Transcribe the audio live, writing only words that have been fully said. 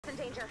in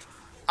danger.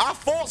 Our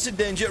fort's in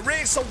danger.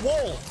 Raise a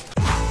wall.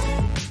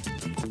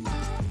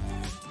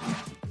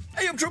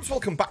 Hey up troops,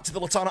 welcome back to the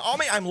Latana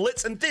Army. I'm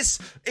Lit and this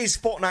is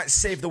Fortnite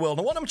Save the World.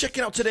 And what I'm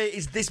checking out today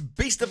is this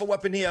beast of a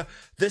weapon here,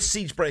 the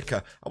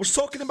Siegebreaker. I was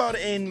talking about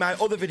it in my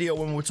other video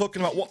when we were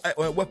talking about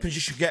what weapons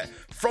you should get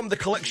from the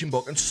collection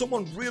book, and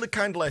someone really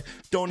kindly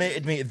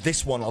donated me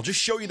this one. I'll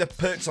just show you the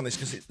perks on this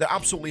because they're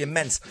absolutely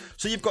immense.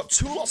 So you've got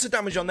 2 lots of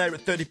damage on there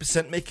at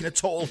 30%, making a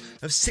total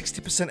of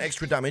 60%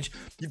 extra damage.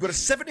 You've got a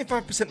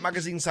 75%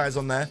 magazine size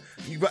on there.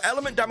 You've got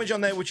element damage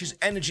on there, which is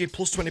energy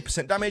plus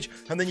 20% damage,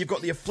 and then you've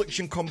got the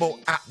affliction combo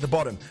at the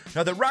bottom.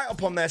 Now the write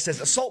up on there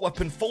says assault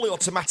weapon, fully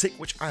automatic,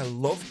 which I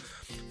love.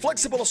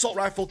 Flexible assault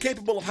rifle,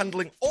 capable of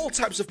handling all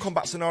types of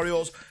combat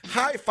scenarios.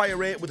 High fire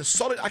rate with a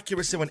solid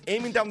accuracy when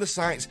aiming down the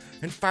sights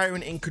and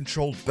firing in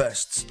controlled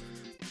bursts.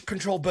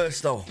 Controlled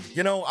burst though,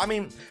 you know, I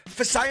mean,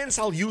 for science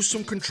I'll use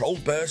some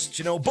controlled bursts,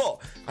 you know, but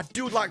I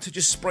do like to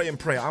just spray and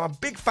pray. I'm a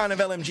big fan of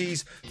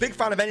LMGs, big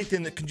fan of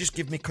anything that can just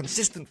give me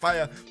consistent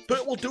fire, but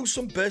it will do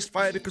some burst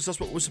fire because that's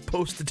what we're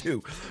supposed to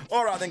do.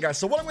 Alright then guys,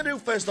 so what I'm going to do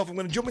first off, I'm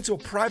going to jump into a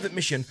private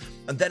mission,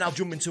 and then I'll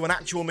jump into an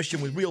actual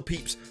mission with real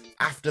peeps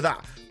after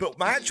that. But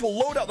my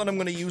actual loadout that I'm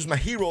going to use, my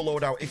hero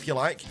loadout if you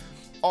like,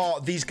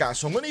 are these guys.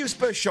 So I'm going to use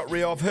first shot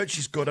Rio. I've heard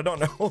she's good. I don't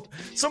know.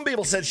 Some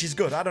people said she's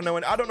good. I don't know.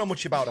 And I don't know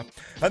much about her.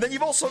 And then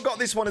you've also got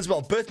this one as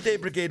well. Birthday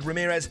Brigade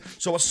Ramirez.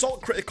 So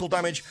assault critical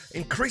damage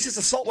increases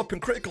assault weapon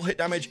critical hit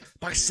damage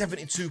by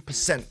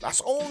 72%. That's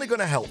only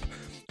going to help.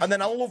 And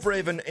then I love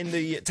Raven in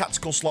the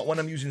tactical slot when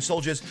I'm using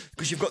soldiers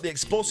because you've got the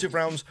explosive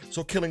rounds.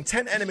 So killing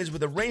 10 enemies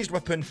with a ranged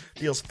weapon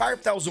deals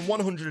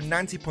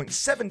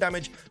 5,190.7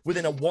 damage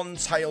within a 1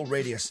 tile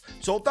radius.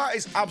 So that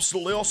is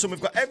absolutely awesome.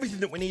 We've got everything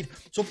that we need.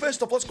 So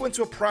first off, let's go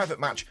into a private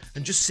match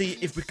and just see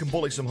if we can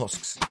bully some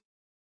husks.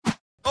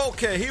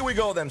 Okay, here we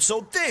go then.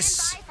 So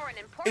this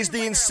is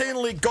the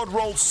insanely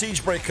god-rolled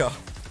Siegebreaker.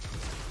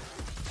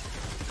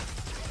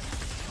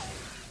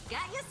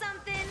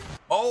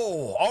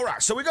 Oh,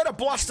 alright, so we got a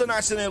blaster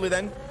nice and early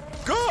then.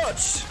 Good!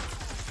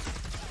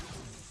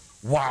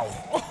 Wow.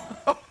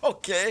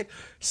 Okay,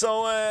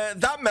 so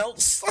that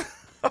melts.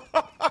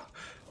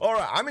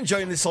 Alright, I'm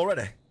enjoying this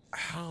already.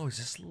 Oh, he's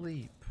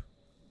asleep.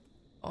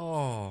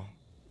 Oh.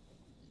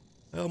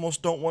 I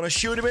almost don't want to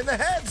shoot him in the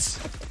head.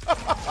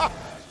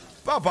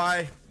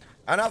 Bye-bye.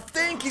 And I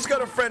think he's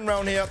got a friend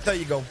round here. There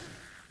you go.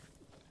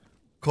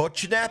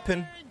 Caught you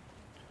napping.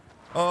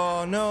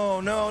 Oh, no,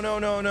 no, no,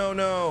 no, no,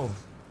 no.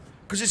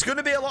 Because it's going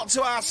to be a lot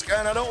to ask,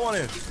 and I don't want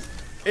to.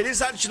 It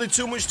is actually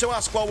too much to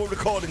ask while we're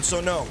recording, so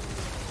no.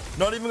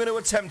 Not even going to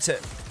attempt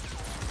it.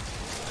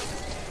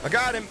 I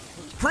got him.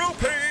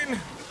 Propane!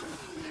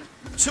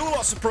 2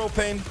 lots of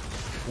propane.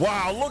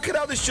 Wow, look at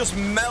how this just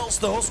melts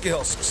the husky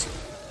husks.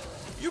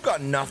 You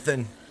got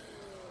nothing.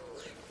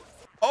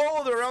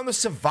 Oh, they're around the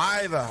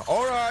survivor.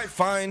 Alright,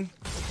 fine.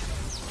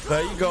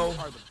 There you go.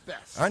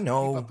 I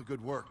know.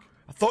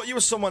 I thought you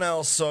were someone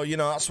else, so, you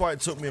know, that's why it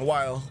took me a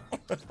while.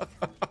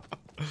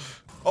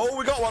 Oh,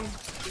 we got one.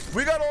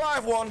 We got a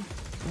live one.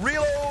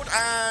 Reload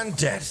and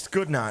dead.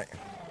 Good night.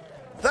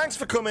 Thanks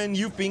for coming.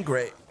 You've been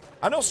great.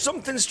 I know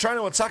something's trying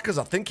to attack us.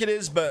 I think it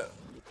is, but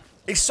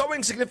it's so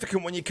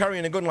insignificant when you're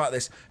carrying a gun like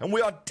this. And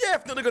we are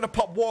definitely going to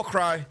pop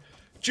Warcry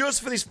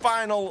just for this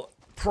final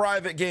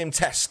private game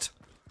test.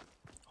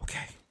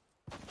 Okay.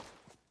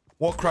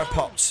 Warcry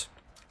popped.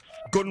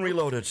 Gun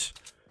reloaded.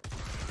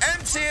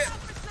 Empty it.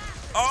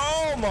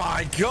 Oh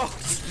my god.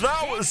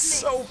 That was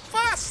so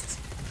fast.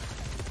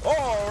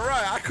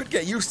 Alright, I could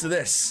get used to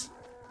this.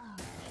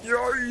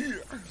 Yay.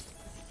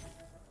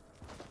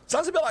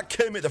 Sounds a bit like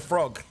Kermit the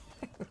Frog.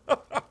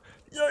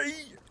 Yay.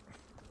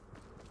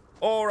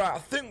 Alright, I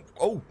think...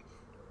 Oh.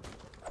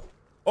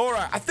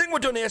 Alright, I think we're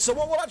done here. So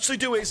what we'll actually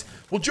do is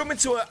we'll jump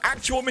into an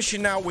actual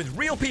mission now with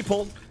real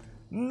people.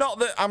 Not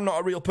that I'm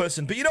not a real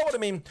person, but you know what I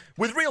mean.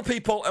 With real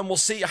people, and we'll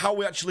see how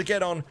we actually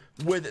get on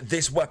with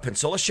this weapon.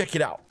 So let's check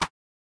it out.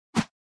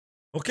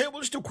 Okay,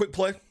 we'll just do a quick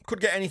play. Could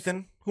get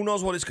anything. Who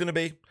knows what it's going to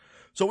be.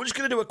 So we're just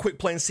going to do a quick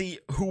play and see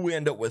who we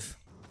end up with.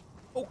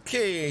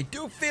 Okay,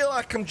 do feel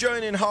like I'm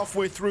joining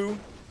halfway through.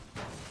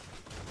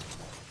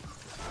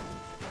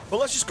 But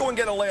let's just go and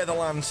get a lay of the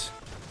land.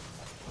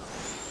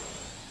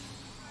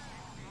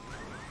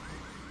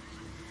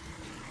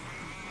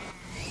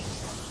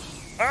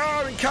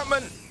 Ah,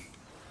 encampment.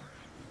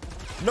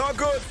 Not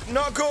good,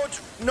 not good,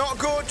 not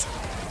good.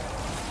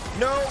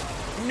 No,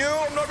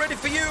 no, I'm not ready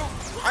for you.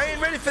 I ain't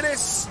ready for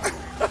this.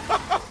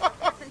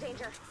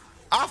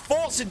 Our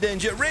fort's in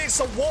danger. Ray, it's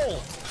a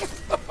wall.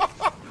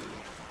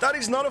 That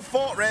is not a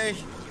fort, Ray.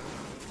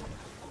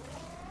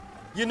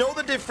 You know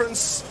the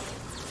difference.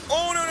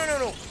 Oh, no, no, no,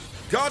 no.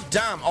 God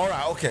damn. All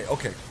right, okay,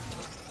 okay.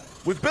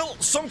 We've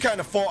built some kind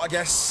of fort, I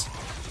guess.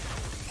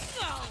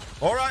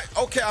 All right,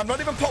 okay. I'm not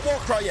even pop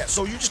Warcry yet,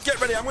 so you just get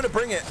ready. I'm going to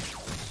bring it.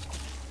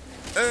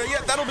 Yeah,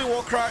 that'll be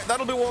Warcry.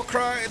 That'll be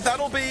Warcry.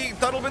 That'll be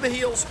the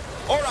heals.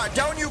 All right,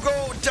 down you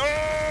go.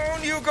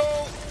 Down you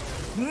go.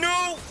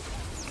 No.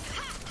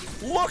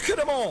 Look at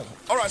them all.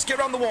 All right, let's get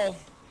around the wall.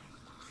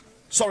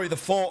 Sorry, the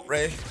fort,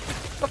 Ray.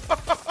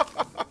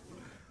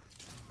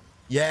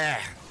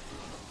 Yeah.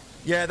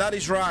 Yeah, that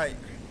is right.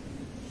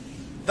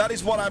 That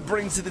is what I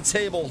bring to the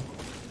table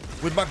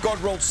with my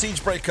God-rolled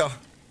Siegebreaker.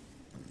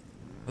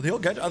 Are they all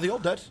dead? Are they all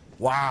dead?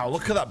 Wow,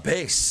 look at that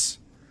base.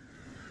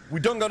 We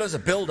done got as a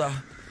builder.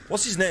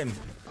 What's his name?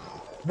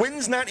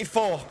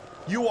 Wins94.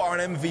 You are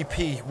an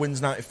MVP,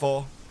 Wins94.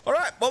 All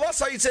right, well, that's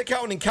how you take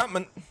out an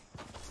encampment.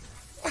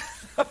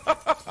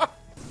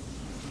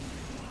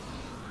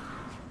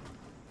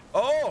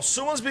 Oh,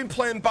 someone's been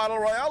playing Battle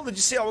Royale. Did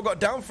you see how I got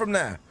down from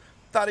there?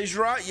 That is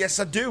right. Yes,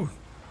 I do.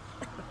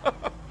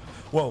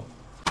 Whoa.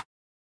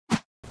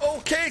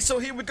 Okay, so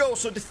here we go.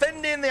 So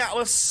defending the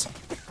Atlas.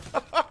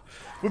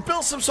 We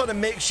built some sort of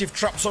makeshift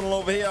trap tunnel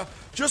over here.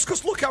 Just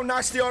because look how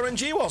nice the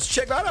RNG was.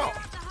 Check that out.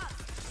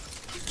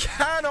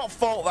 Cannot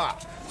fault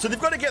that. So they've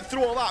got to get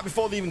through all that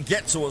before they even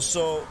get to us.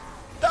 So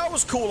that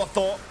was cool, I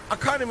thought. I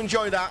kind of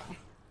enjoyed that.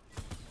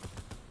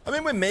 I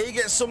mean, we may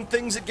get some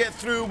things that get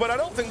through, but I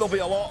don't think there'll be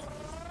a lot.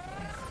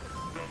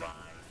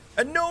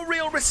 And no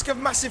real risk of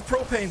massive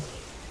propane.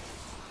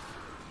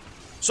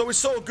 So it's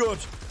so good.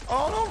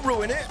 Oh, don't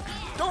ruin it.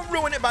 Don't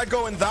ruin it by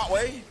going that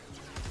way.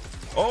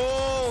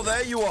 Oh,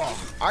 there you are.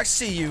 I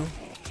see you.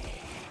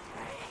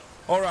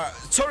 All right.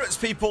 Turrets,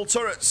 people.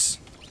 Turrets.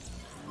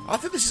 I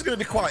think this is going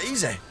to be quite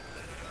easy.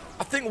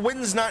 I think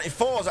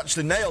Wins94 has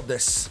actually nailed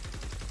this.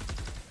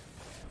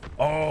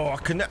 Oh, I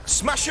can...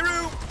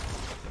 Smasheroo!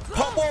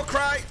 Pop war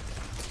cry!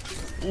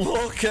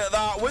 Look at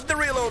that. With the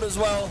reload as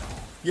well.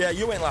 Yeah,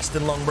 you ain't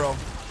lasting long, bro.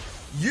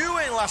 You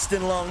ain't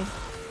lasting long.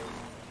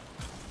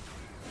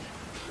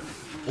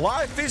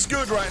 Life is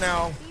good right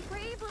now.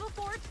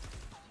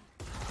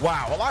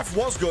 Wow, well, life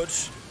was good.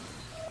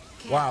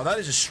 Wow, that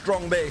is a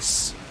strong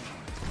base.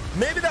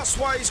 Maybe that's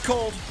why he's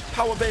called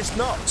power-based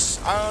Nox.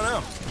 I don't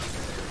know.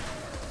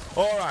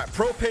 All right,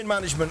 propane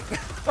management.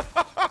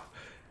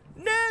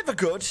 Never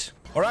good.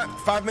 All right,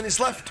 5 minutes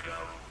left.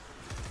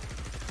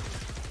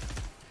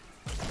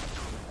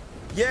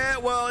 Yeah,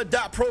 well,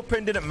 that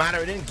propane didn't matter.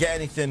 It didn't get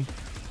anything.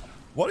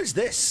 What is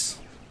this?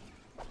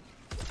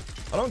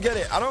 I don't get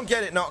it. I don't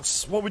get it,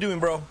 Nox. What are we doing,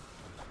 bro?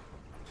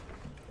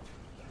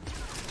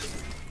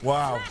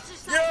 Wow.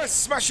 Yes,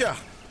 Smasher.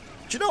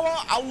 Do you know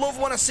what? I love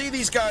when I see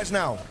these guys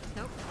now.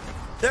 Nope.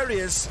 There he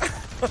is.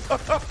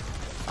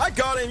 I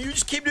got him. You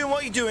just keep doing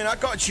what you're doing. I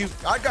got you.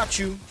 I got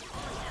you.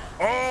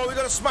 Oh, we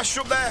got a smash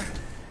up there.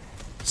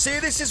 See,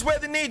 this is where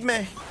they need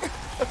me.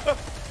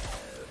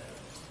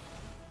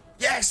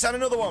 Yes, and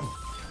another one.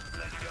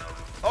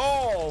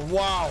 Oh,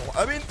 wow.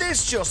 I mean,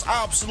 this just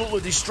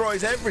absolutely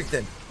destroys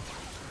everything.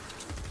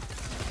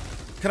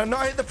 Can I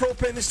not hit the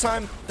propane this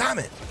time? Damn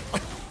it.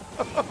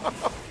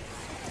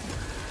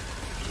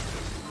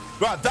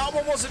 Right, that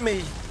one wasn't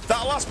me.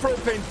 That last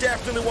propane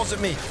definitely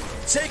wasn't me.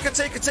 Taker.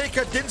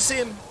 Didn't see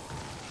him.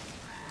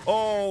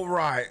 All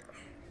right.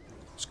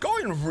 It's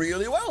going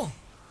really well.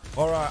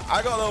 All right,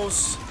 I got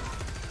those.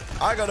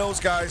 I got those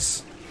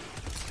guys.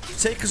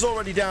 Taker's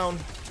already down.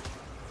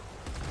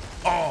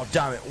 Oh,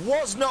 damn it.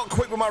 Was not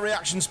quick with my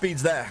reaction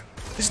speeds there.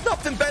 There's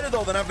nothing better,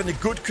 though, than having a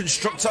good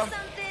constructor.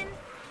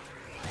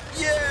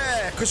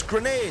 Yeah, because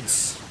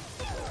grenades.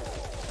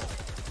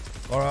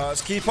 All right,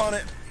 let's keep on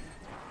it.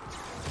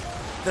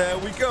 There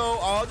we go.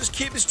 I'll just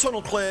keep this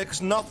tunnel clear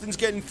because nothing's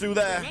getting through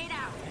there.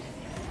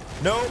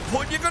 No,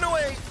 put your gun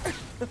away.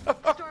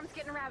 Storm's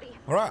getting rowdy.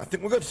 All right, I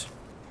think we're good.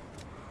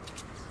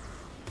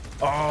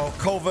 Oh,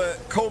 covert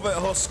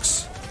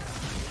husks.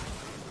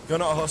 You're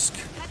not a husk.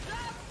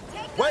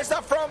 Where's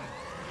that from?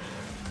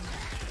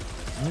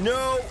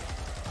 No,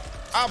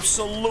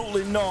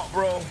 absolutely not,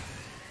 bro.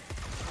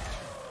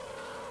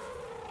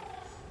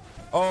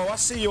 Oh, I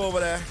see you over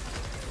there.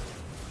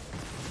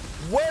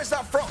 Where's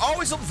that from? Oh,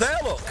 he's up there,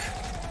 look.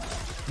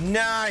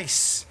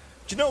 Nice.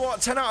 Do you know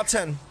what? 10 out of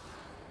 10.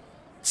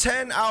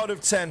 10 out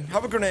of 10.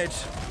 Have a grenade.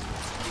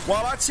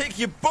 While I take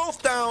you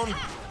both down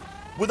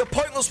with a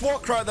pointless war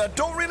cry that I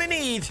don't really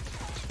need,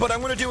 but I'm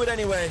going to do it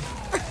anyway.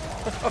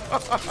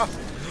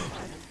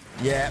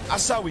 Yeah,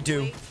 that's how we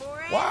do.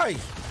 Why?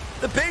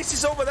 The base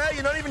is over there.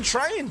 You're not even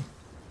trying.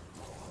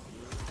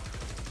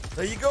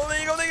 There you go, there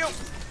you go, there you go.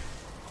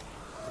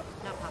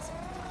 Not possible.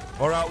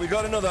 All right, we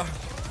got another.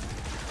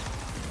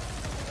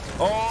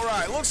 All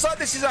right, looks like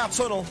this is our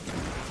tunnel.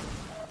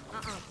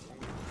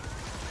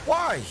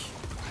 Why?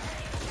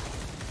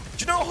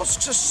 Do you know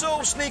husks are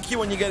so sneaky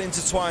when you get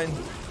intertwined?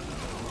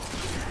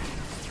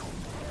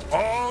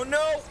 Oh,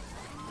 no.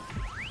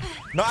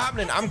 Not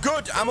happening. I'm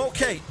good. I'm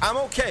okay. I'm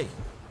okay.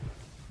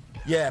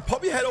 Yeah,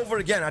 pop your head over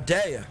again. I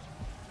dare you.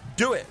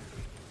 Do it.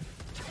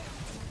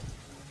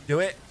 Do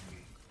it.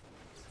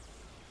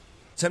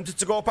 Tempted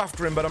to go up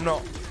after him, but I'm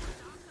not.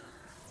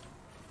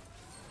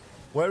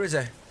 Where is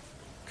he?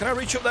 Can I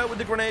reach up there with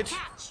the grenade?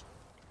 Catch.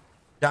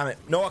 Damn it.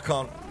 No, I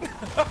can't.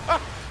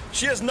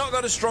 She has not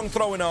got a strong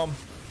throwing arm.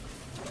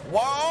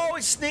 Wow,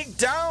 he sneaked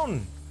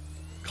down.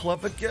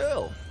 Clever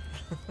girl.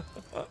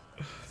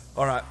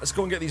 All right, let's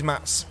go and get these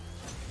mats.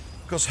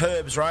 Because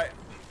herbs, right?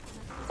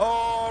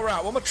 All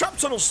right, well, my trap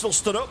tunnel's still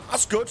stood up.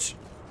 That's good.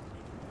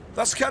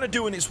 That's kind of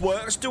doing its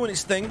work. It's doing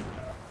its thing.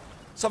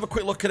 Let's have a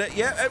quick look at it.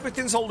 Yeah,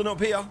 everything's holding up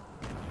here.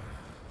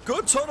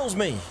 Good tunnels,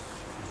 me.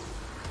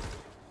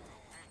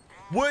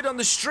 Word on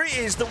the street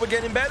is that we're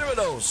getting better at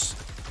those.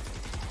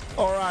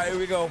 All right, here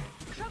we go.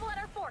 Trouble at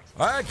our fort.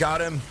 I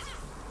got him.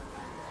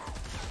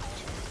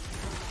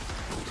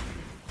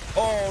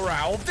 All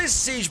right, well, this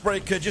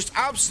Siegebreaker just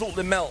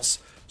absolutely melts.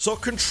 So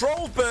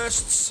controlled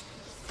bursts,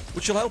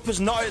 which will help us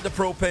not hit the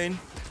propane.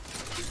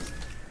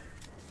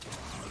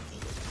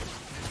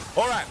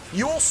 All right,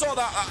 you all saw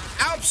that.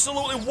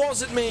 Absolutely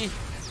wasn't me.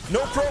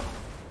 No pro.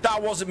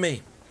 That wasn't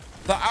me.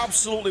 That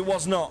absolutely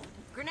was not.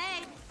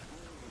 Grenade.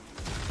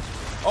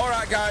 All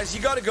right, guys,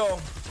 you gotta go.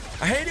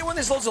 I hate it when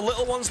there's loads of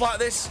little ones like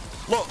this.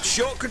 Look,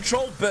 short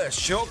controlled burst,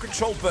 short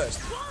controlled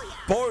burst.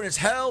 Boring as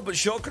hell, but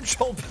short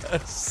controlled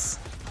bursts.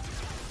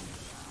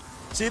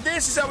 See,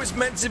 this is how it's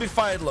meant to be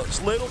fired,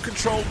 looks. Little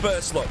controlled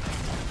burst, look.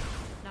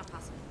 Not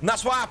possible. And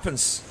that's what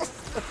happens.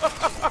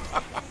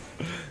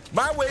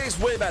 My way is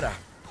way better.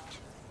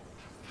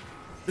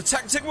 The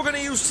tactic we're going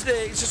to use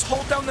today is just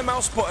hold down the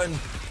mouse button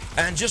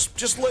and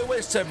just lay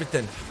waste to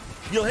everything.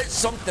 You'll hit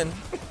something.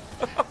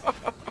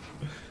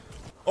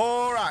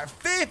 All right,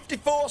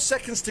 54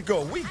 seconds to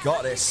go. We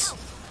got this.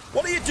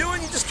 What are you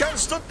doing? You just can't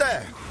stood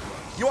there.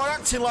 You are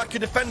acting like a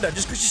defender.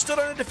 Just because you stood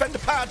on a defender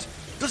pad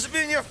doesn't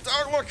mean you have to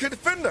act like a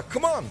defender.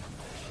 Come on.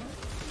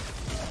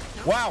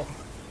 Wow.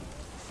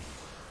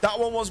 That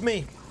one was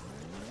me.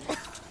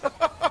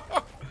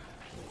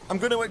 I'm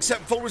going to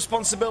accept full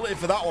responsibility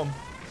for that one.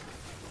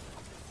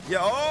 Yeah,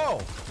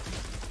 oh.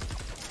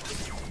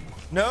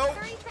 No.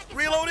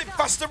 Reload it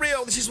faster,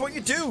 Rio. This is what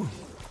you do.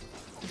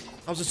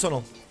 How's the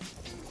tunnel?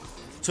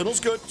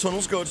 Tunnel's good.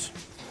 Tunnel's good.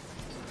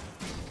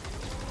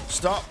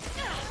 Stop.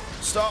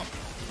 Stop.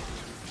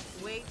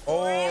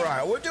 All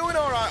right. We're doing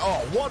all right.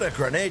 Oh, what a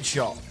grenade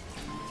shot.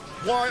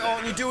 Why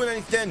aren't you doing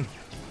anything?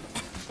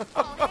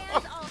 All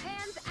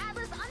hands,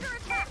 Atlas under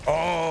attack.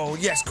 Oh,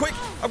 yes. Quick.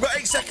 I've got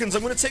 8 seconds.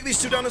 I'm going to take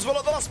these two down as well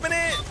at the last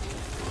minute.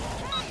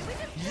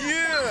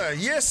 Yeah.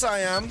 Yes, I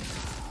am.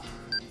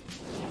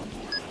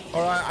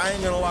 All right. I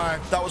ain't going to lie.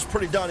 That was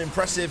pretty darn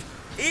impressive.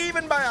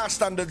 Even by our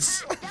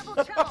standards.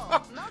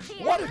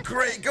 What a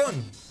great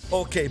gun.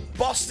 Okay,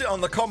 bossed it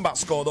on the combat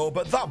score though,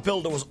 but that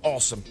builder was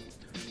awesome.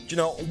 Do you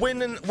know,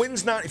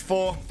 wins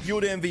 94, you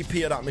were the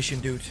MVP of that mission,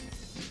 dude.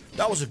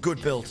 That was a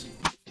good build.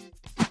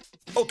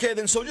 Okay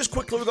then, so just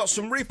quickly, we got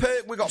some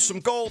repair, we got some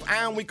gold,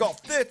 and we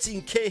got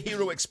 13k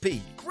hero XP.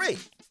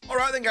 Great.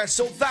 Alright then guys,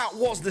 so that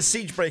was the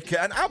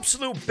Siegebreaker, an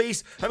absolute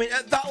beast. I mean,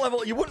 at that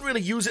level, you wouldn't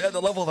really use it at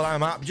the level that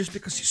I'm at, just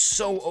because it's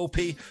so OP,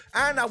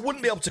 and I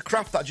wouldn't be able to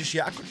craft that just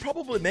yet. I could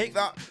probably make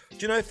that, do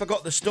you know, if I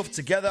got the stuff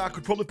together, I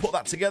could probably put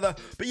that together,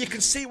 but you can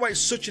see why it's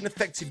such an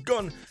effective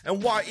gun,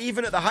 and why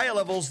even at the higher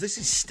levels, this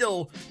is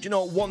still, do you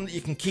know, one that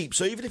you can keep.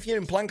 So even if you're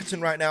in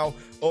Plankerton right now,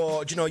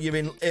 or, do you know, you're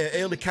in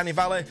early Canny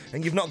Valley,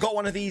 and you've not got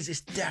one of these,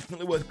 it's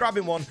definitely worth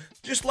grabbing one,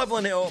 just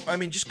leveling it up. I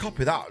mean, just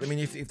copy that, I mean,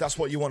 if that's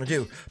what you want to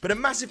do. But a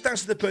massive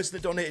thanks to the person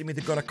that donated me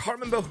the gun. I can't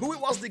remember who it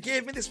was that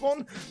gave me this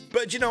one,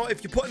 but you know,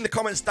 if you put in the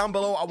comments down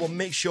below, I will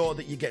make sure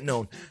that you get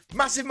known.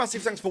 Massive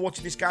thanks for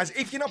watching this, guys.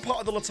 If you're not part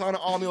of the Latana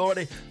army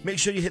already, make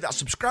sure you hit that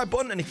subscribe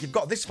button, and if you've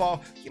got this far,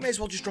 you may as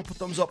well just drop a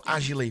thumbs up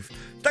as you leave.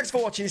 Thanks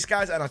for watching this,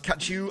 guys, and I'll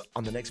catch you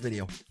on the next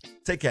video.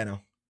 Take care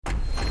now.